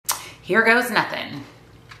here goes nothing.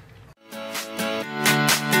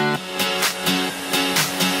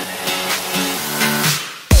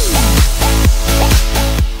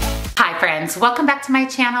 Friends, welcome back to my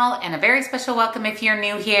channel and a very special welcome if you're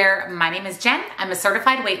new here. My name is Jen. I'm a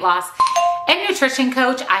certified weight loss and nutrition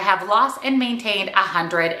coach. I have lost and maintained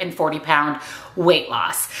 140-pound weight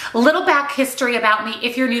loss. A little back history about me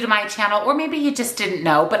if you're new to my channel, or maybe you just didn't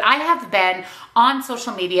know, but I have been on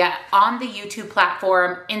social media, on the YouTube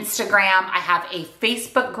platform, Instagram. I have a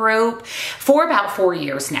Facebook group for about 4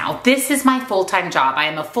 years now. This is my full-time job. I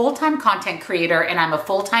am a full-time content creator and I'm a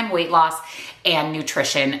full-time weight loss and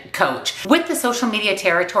nutrition coach. With the social media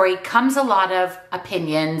territory comes a lot of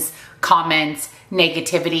opinions, comments,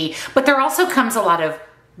 negativity, but there also comes a lot of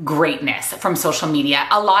greatness from social media.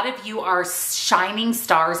 A lot of you are shining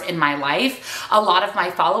stars in my life. A lot of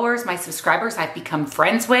my followers, my subscribers, I've become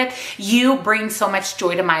friends with. You bring so much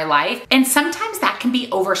joy to my life. And sometimes that can be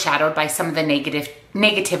overshadowed by some of the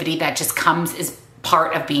negativity that just comes as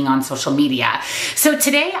part of being on social media. So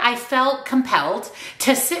today I felt compelled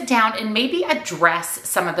to sit down and maybe address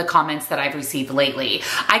some of the comments that I've received lately.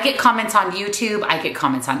 I get comments on YouTube, I get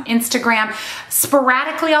comments on Instagram.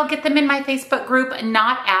 Sporadically, I'll get them in my Facebook group,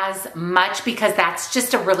 not as much because that's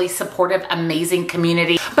just a really supportive, amazing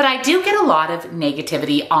community. But I do get a lot of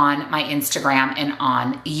negativity on my Instagram and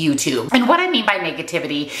on YouTube. And what I mean by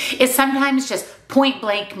negativity is sometimes just point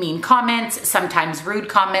blank mean comments, sometimes rude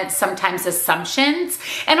comments, sometimes assumptions,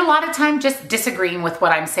 and a lot of time just disagreeing with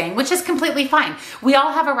what I'm saying, which is completely fine. We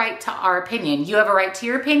all have a right to our opinion. You have a right to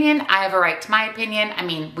your opinion. I have a right to my opinion. I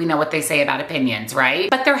mean, we know what they say about opinions, right?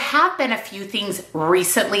 But there have been a few things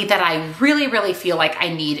recently that I really feel like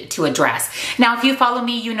I need to address. Now, if you follow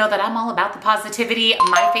me, you know that I'm all about the positivity.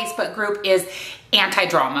 My Facebook group is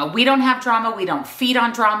anti-drama. We don't have drama. We don't feed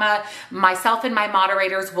on drama. Myself and my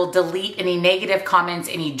moderators will delete any negative comments,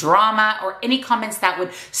 any drama, or any comments that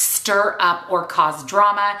would stir up or cause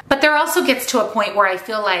drama. But there also gets to a point where I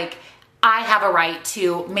feel like I have a right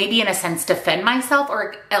to maybe in a sense defend myself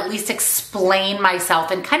or at least explain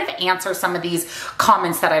myself and kind of answer some of these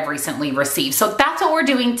comments that I've recently received. So that's what we're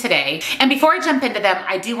doing today. And before I jump into them,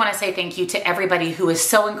 I do want to say thank you to everybody who is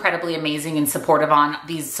so incredibly amazing and supportive on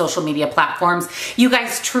these social media platforms. You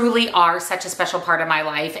guys truly are such a special part of my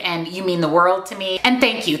life and you mean the world to me. And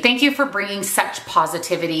thank you. Thank you for bringing such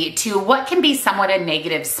positivity to what can be somewhat a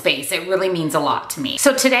negative space. It really means a lot to me.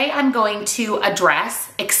 So today I'm going to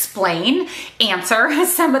address, explain, answer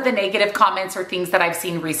some of the negative comments or things that I've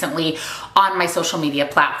seen recently on my social media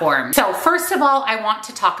platform. So first of all, I want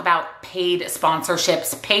to talk about paid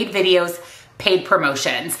sponsorships, paid videos, paid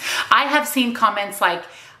promotions. I have seen comments like,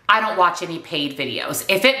 I don't watch any paid videos.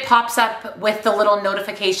 If it pops up with the little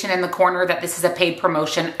notification in the corner that this is a paid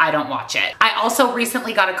promotion, I don't watch it. I also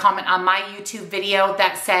recently got a comment on my YouTube video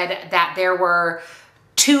that said that there were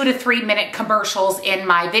 2 to 3 minute commercials in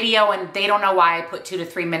my video and they don't know why I put 2 to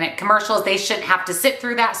 3 minute commercials. They shouldn't have to sit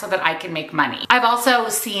through that so that I can make money. I've also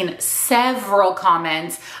seen several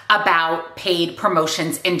comments about paid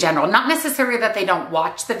promotions in general. Not necessarily that they don't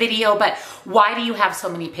watch the video, but why do you have so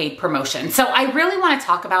many paid promotions? So I really want to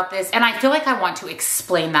talk about this and I feel like I want to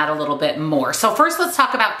explain that a little bit more. So first let's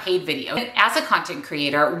talk about paid video. As a content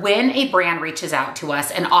creator, when a brand reaches out to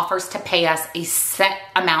us and offers to pay us a set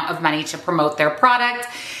amount of money to promote their product,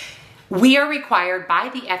 we are required by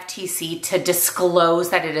the FTC to disclose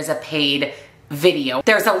that it is a paid video.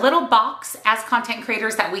 There's a little box as content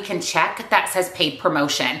creators that we can check that says paid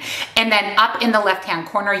promotion. And then up in the left-hand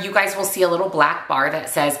corner, you guys will see a little black bar that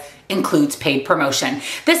says includes paid promotion.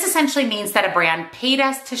 This essentially means that a brand paid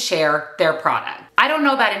us to share their product. I don't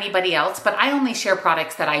know about anybody else, but I only share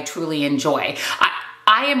products that I truly enjoy.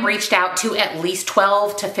 I am reached out to at least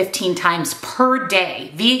 12 to 15 times per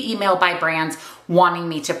day via email by brands wanting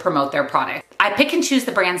me to promote their product. I pick and choose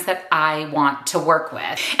the brands that I want to work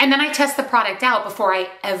with. And then I test the product out before I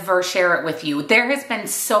ever share it with you. There has been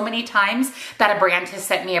so many times that a brand has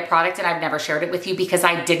sent me a product and I've never shared it with you because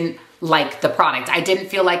I didn't like the product. I didn't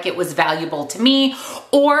feel like it was valuable to me,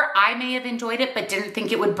 or I may have enjoyed it but didn't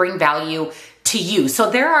think it would bring value to you. So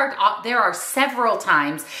there are several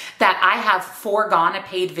times that I have foregone a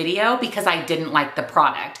paid video because I didn't like the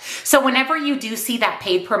product. So whenever you do see that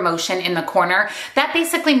paid promotion in the corner, that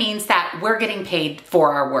basically means that we're getting paid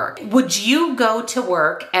for our work. Would you go to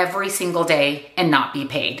work every single day and not be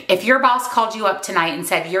paid? If your boss called you up tonight and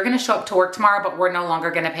said, you're gonna show up to work tomorrow, but we're no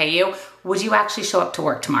longer gonna pay you, would you actually show up to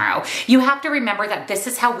work tomorrow? You have to remember that this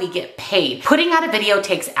is how we get paid. Putting out a video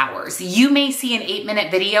takes hours. You may see an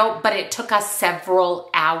 8-minute video, but it took us several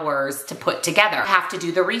hours to put together. I have to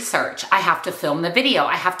do the research. I have to film the video.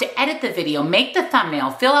 I have to edit the video, make the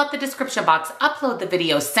thumbnail, fill out the description box, upload the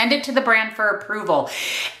video, send it to the brand for approval.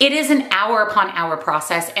 It is an hour upon hour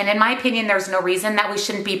process. And in my opinion, there's no reason that we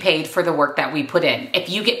shouldn't be paid for the work that we put in. If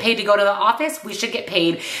you get paid to go to the office, we should get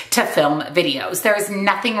paid to film videos. There is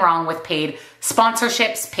nothing wrong with paid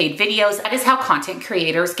sponsorships, paid videos. That is how content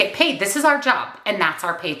creators get paid. This is our job and that's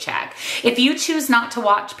our paycheck. If you choose not to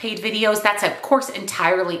watch paid videos, that's of course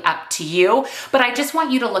entirely up to you, but I just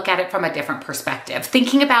want you to look at it from a different perspective,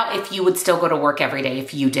 thinking about if you would still go to work every day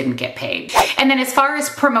if you didn't get paid. And then as far as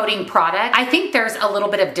promoting product, I think there's a little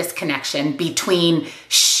bit of disconnection between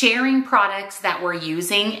sharing products that we're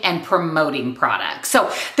using and promoting products.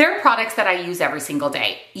 So there are products that I use every single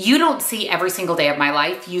day. You don't see every single day of my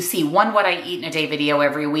life. You see one what I eat in a day video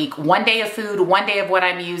every week, one day of food, one day of what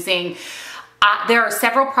I'm using. There are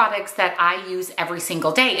several products that I use every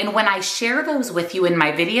single day. And when I share those with you in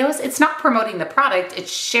my videos, it's not promoting the product,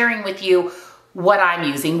 it's sharing with you what I'm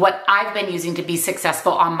using, what I've been using to be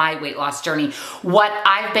successful on my weight loss journey, what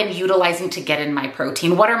I've been utilizing to get in my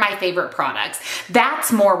protein, what are my favorite products.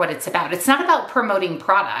 That's more what it's about. It's not about promoting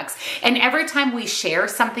products. And every time we share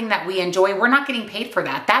something that we enjoy, we're not getting paid for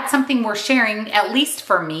that. That's something we're sharing, at least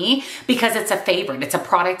for me, because it's a favorite. It's a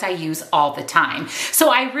product I use all the time.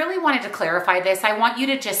 So I really wanted to clarify this. I want you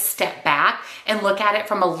to just step back and look at it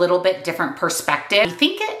from a little bit different perspective.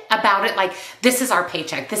 Think about it like this is our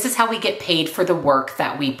paycheck. This is how we get paid for the work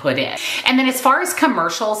that we put in. And then as far as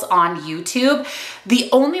commercials on YouTube, the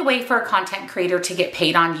only way for a content creator to get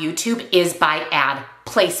paid on YouTube is by ad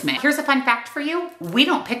placement. Here's a fun fact for you. We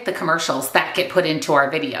don't pick the commercials that get put into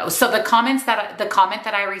our videos. So the comment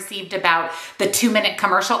that I received about the 2-minute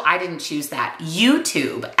commercial, I didn't choose that.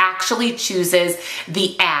 YouTube actually chooses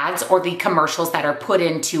the ads or the commercials that are put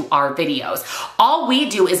into our videos. All we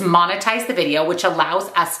do is monetize the video, which allows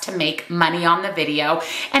us to make money on the video.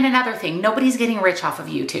 And another thing, nobody's getting rich off of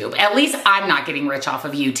YouTube. At least I'm not getting rich off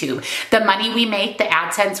of YouTube. The money we make, the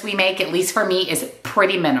AdSense we make, at least for me, is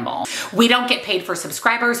pretty minimal. We don't get paid for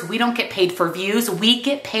subscribers. We don't get paid for views. We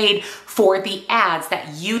get paid for the ads that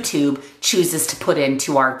YouTube chooses to put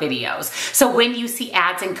into our videos. So when you see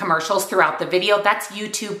ads and commercials throughout the video, that's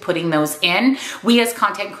YouTube putting those in. We as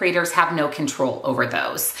content creators have no control over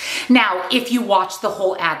those. Now, if you watch the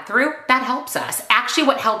whole ad through, that helps us. Actually,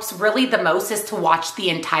 what helps really the most is to watch the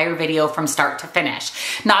entire video from start to finish.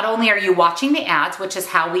 Not only are you watching the ads, which is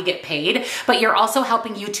how we get paid, but you're also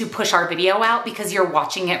helping YouTube push our video out because you're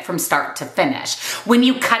watching it from start to finish. When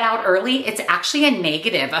you cut out early, it's actually a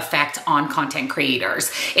negative effect on content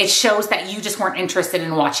creators. It shows that you just weren't interested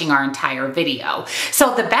in watching our entire video.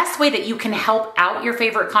 So the best way that you can help out your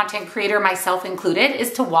favorite content creator, myself included,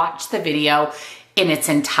 is to watch the video in its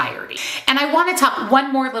entirety. And I want to talk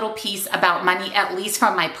one more little piece about money, at least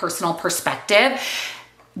from my personal perspective.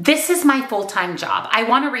 This is my full-time job. I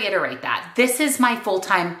want to reiterate that. This is my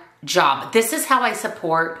full-time job. This is how I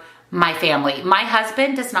support my family. My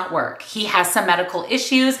husband does not work. He has some medical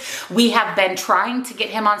issues. We have been trying to get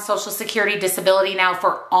him on Social Security disability now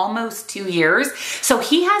for almost 2 years. So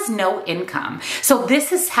he has no income. So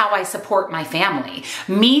this is how I support my family.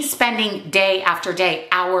 Me spending day after day,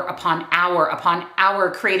 hour upon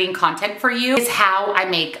hour creating content for you is how I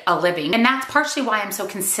make a living. And that's partially why I'm so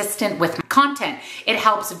consistent with my content. It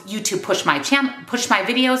helps YouTube push my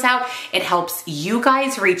videos out. It helps you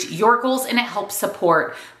guys reach your goals, and it helps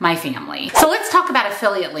support my family. So let's talk about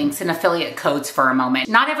affiliate links and affiliate codes for a moment.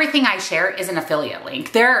 Not everything I share is an affiliate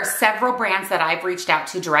link. There are several brands that I've reached out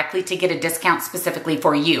to directly to get a discount specifically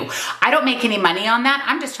for you. I don't make any money on that.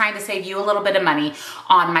 I'm just trying to save you a little bit of money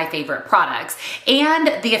on my favorite products.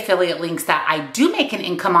 And the affiliate links that I do make an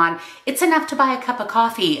income on, it's enough to buy a cup of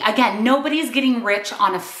coffee. Again, nobody's getting rich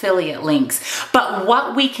on affiliate links, but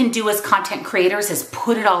what we can do as content creators is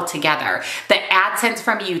put it all together. The AdSense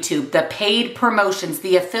from YouTube, the paid promotions,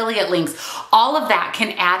 the affiliate links, all of that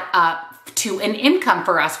can add up to an income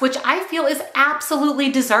for us, which I feel is absolutely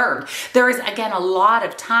deserved. There is, again, a lot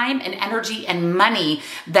of time and energy and money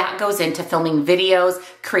that goes into filming videos,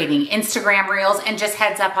 creating Instagram Reels, and just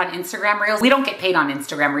heads up on Instagram Reels, we don't get paid on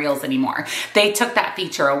Instagram Reels anymore. They took that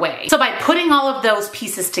feature away. So by putting all of those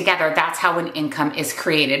pieces together, that's how an income is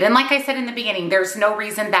created. And like I said in the beginning, there's no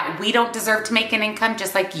reason that we don't deserve to make an income,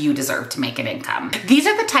 just like you deserve to make an income. These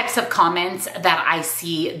are the types of comments that I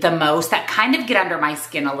see the most that kind of get under my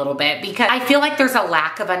skin a little bit, because I feel like there's a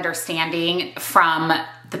lack of understanding from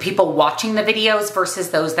the people watching the videos versus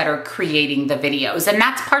those that are creating the videos. And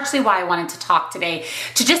that's partially why I wanted to talk today,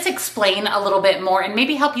 to just explain a little bit more and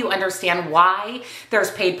maybe help you understand why there's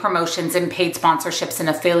paid promotions and paid sponsorships and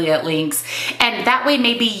affiliate links. And that way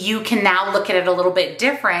maybe you can now look at it a little bit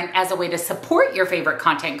different as a way to support your favorite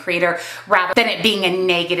content creator rather than it being a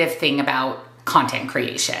negative thing about content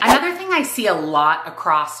creation. Another thing I see a lot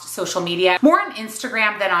across social media, more on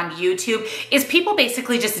Instagram than on YouTube, is people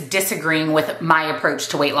basically just disagreeing with my approach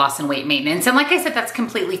to weight loss and weight maintenance. And like I said, that's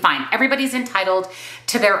completely fine. Everybody's entitled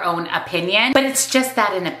to their own opinion, but it's just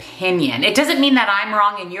that an opinion. It doesn't mean that I'm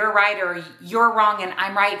wrong and you're right, or you're wrong and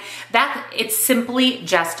I'm right. It's simply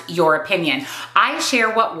just your opinion. I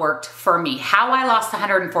share what worked for me, how I lost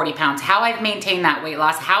 140 pounds, how I've maintained that weight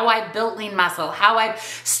loss, how I've built lean muscle, how I've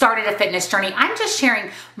started a fitness journey. I'm just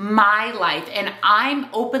sharing my life, and I'm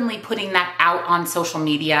openly putting that out on social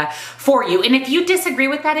media for you. And if you disagree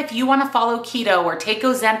with that, if you want to follow keto or take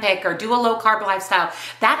Ozempic or do a low carb lifestyle,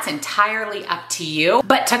 that's entirely up to you.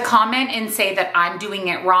 But to comment and say that I'm doing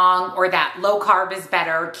it wrong or that low carb is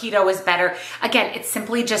better, keto is better, again, it's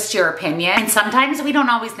simply just your opinion. And sometimes we don't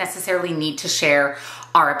always necessarily need to share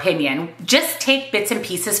our opinion. Just take bits and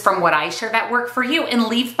pieces from what I share that work for you and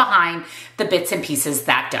leave behind the bits and pieces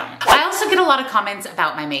that don't. I also get a lot of comments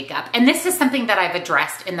about my makeup, and this is something that I've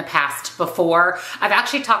addressed in the past before. I've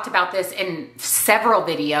actually talked about this in several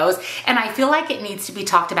videos, and I feel like it needs to be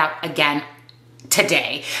talked about again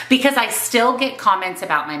today because I still get comments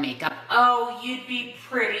about my makeup. Oh, you'd be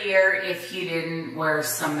prettier if you didn't wear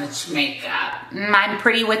so much makeup. I'm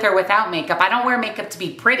pretty with or without makeup. I don't wear makeup to be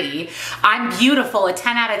pretty. I'm beautiful, a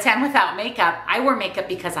 10 out of 10 without makeup. I wear makeup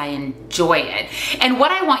because I enjoy it. And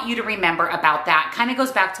what I want you to remember about that kind of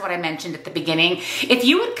goes back to what I mentioned at the beginning. If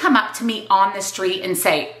you would come up to me on the street and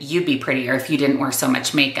say, you'd be prettier if you didn't wear so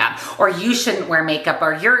much makeup, or you shouldn't wear makeup,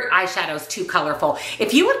 or your eyeshadow's too colorful.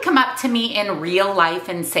 If you would come up to me in real life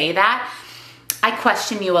and say that, I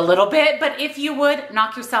question you a little bit, but if you would,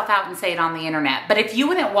 knock yourself out and say it on the internet. But if you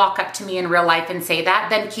wouldn't walk up to me in real life and say that,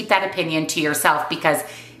 then keep that opinion to yourself because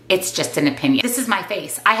it's just an opinion. This is my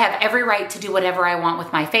face. I have every right to do whatever I want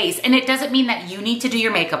with my face. And it doesn't mean that you need to do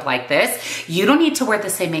your makeup like this. You don't need to wear the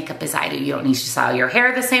same makeup as I do. You don't need to style your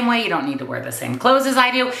hair the same way. You don't need to wear the same clothes as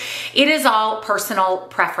I do. It is all personal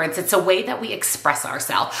preference. It's a way that we express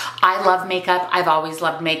ourselves. I love makeup. I've always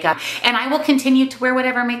loved makeup. And I will continue to wear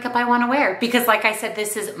whatever makeup I want to wear because like I said,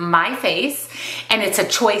 this is my face and it's a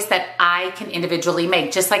choice that I can individually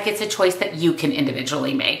make, just like it's a choice that you can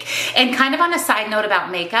individually make. And kind of on a side note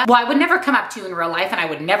about makeup, well, I would never come up to you in real life and I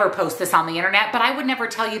would never post this on the internet, but I would never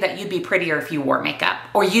tell you that you'd be prettier if you wore makeup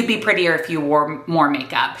or you'd be prettier if you wore more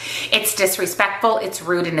makeup. It's disrespectful, it's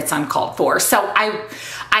rude, and it's uncalled for. So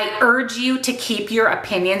I urge you to keep your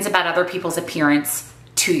opinions about other people's appearance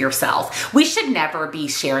to yourself. We should never be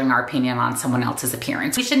sharing our opinion on someone else's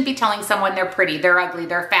appearance. We shouldn't be telling someone they're pretty, they're ugly,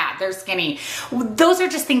 they're fat, they're skinny. Those are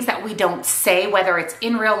just things that we don't say, whether it's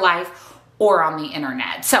in real life or on the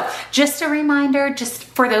internet. So just a reminder, just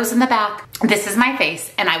for those in the back, this is my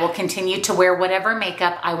face and I will continue to wear whatever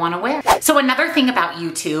makeup I want to wear. So another thing about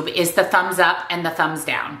YouTube is the thumbs up and the thumbs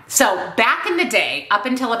down. So back in the day, up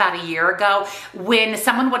until about a year ago, when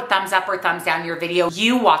someone would thumbs up or thumbs down your video,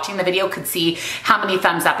 you watching the video could see how many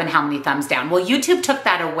thumbs up and how many thumbs down. Well, YouTube took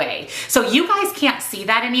that away. So you guys can't see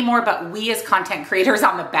that anymore, but we as content creators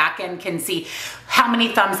on the back end can see how many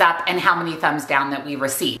thumbs up and how many thumbs down that we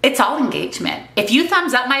receive. It's all engagement. If you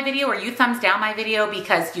thumbs up my video or you thumbs down my video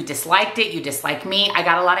because you disliked it, you dislike me, I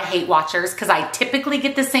got a lot of hate watchers because I typically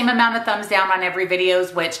get the same amount of thumbs down on every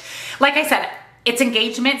videos, which, like I said, it's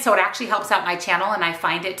engagement, so it actually helps out my channel and I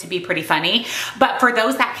find it to be pretty funny. But for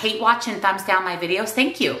those that hate watch and thumbs down my videos,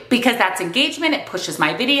 thank you, because that's engagement, it pushes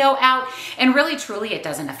my video out, and really truly it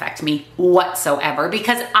doesn't affect me whatsoever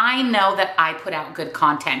because I know that I put out good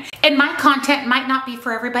content. And my content might not be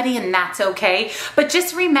for everybody and that's okay, but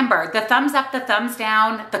just remember the thumbs up, the thumbs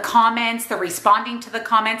down, the comments, the responding to the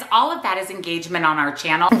comments, all of that is engagement on our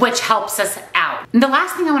channel, which helps us out. And the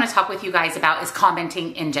last thing I want to talk with you guys about is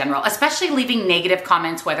commenting in general, especially leaving negative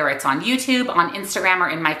comments, whether it's on YouTube, on Instagram, or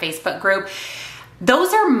in my Facebook group.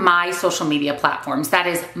 Those are my social media platforms. That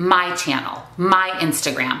is my channel, my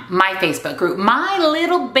Instagram, my Facebook group, my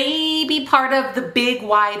little baby be part of the big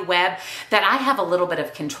wide web that I have a little bit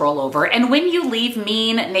of control over. And when you leave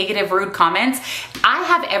mean, negative, rude comments, I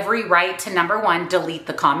have every right to, number one, delete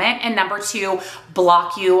the comment, and number two,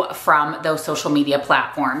 block you from those social media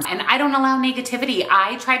platforms. And I don't allow negativity.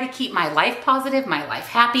 I try to keep my life positive, my life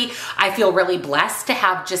happy. I feel really blessed to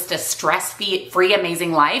have just a stress-free,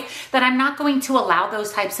 amazing life, that I'm not going to allow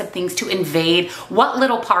those types of things to invade what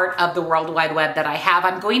little part of the World Wide Web that I have.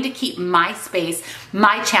 I'm going to keep my space,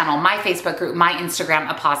 my channel, my Facebook group, my Instagram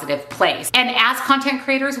a positive place. And as content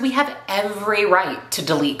creators, we have every right to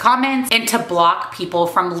delete comments and to block people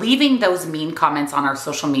from leaving those mean comments on our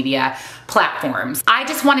social media platforms. I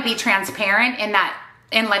just want to be transparent in that,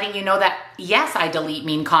 and letting you know that yes, I delete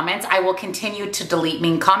mean comments. I will continue to delete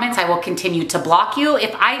mean comments. I will continue to block you.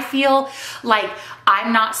 If I feel like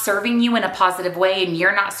I'm not serving you in a positive way and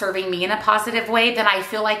you're not serving me in a positive way, then I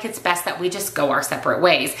feel like it's best that we just go our separate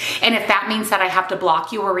ways. And if that means that I have to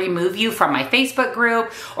block you or remove you from my Facebook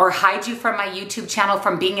group or hide you from my YouTube channel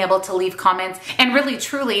from being able to leave comments, and really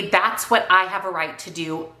truly, that's what I have a right to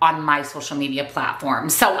do on my social media platform.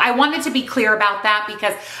 So I wanted to be clear about that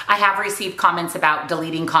because I have received comments about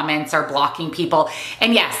deleting comments or blocking people.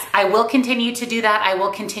 And yes, I will continue to do that. I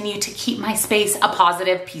will continue to keep my space a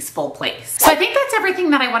positive, peaceful place. So I think that's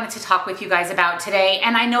everything that I wanted to talk with you guys about today.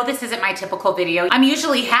 And I know this isn't my typical video. I'm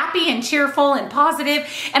usually happy and cheerful and positive,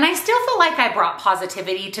 and I still feel like I brought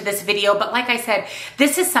positivity to this video. But like I said,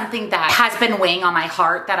 this is something that has been weighing on my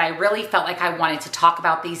heart, that I really felt like I wanted to talk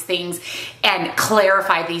about these things and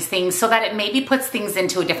clarify these things so that it maybe puts things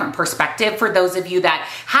into a different perspective for those of you that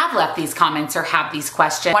have left these comments or have these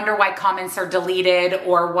questions. Wonder why comments are deleted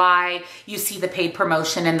or why you see the paid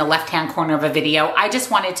promotion in the left-hand corner of a video. I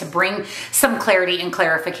just wanted to bring some clarity and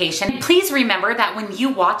clarification. Please remember that when you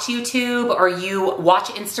watch YouTube or you watch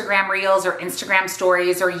Instagram Reels or Instagram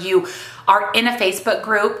Stories or you are in a Facebook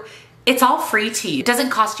group, it's all free to you. It doesn't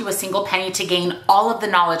cost you a single penny to gain all of the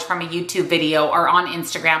knowledge from a YouTube video or on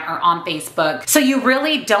Instagram or on Facebook. So you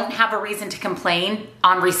really don't have a reason to complain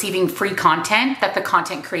on receiving free content that the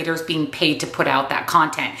content creator is being paid to put out that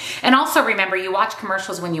content. And also remember, you watch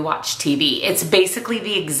commercials when you watch TV. It's basically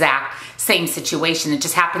the exact same situation. It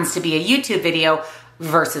just happens to be a YouTube video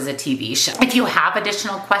versus a TV show. If you have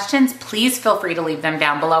additional questions, please feel free to leave them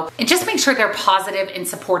down below. And just make sure they're positive and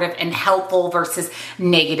supportive and helpful versus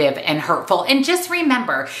negative and hurtful. And just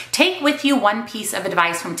remember, take with you one piece of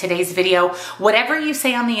advice from today's video. Whatever you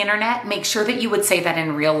say on the internet, make sure that you would say that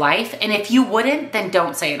in real life. And if you wouldn't, then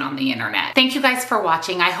don't say it on the internet. Thank you guys for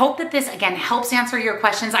watching. I hope that this, again, helps answer your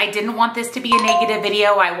questions. I didn't want this to be a negative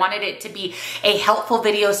video. I wanted it to be a helpful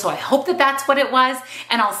video. So I hope that that's what it was.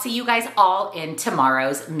 And I'll see you guys all in tomorrow's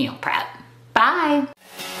meal prep. Bye.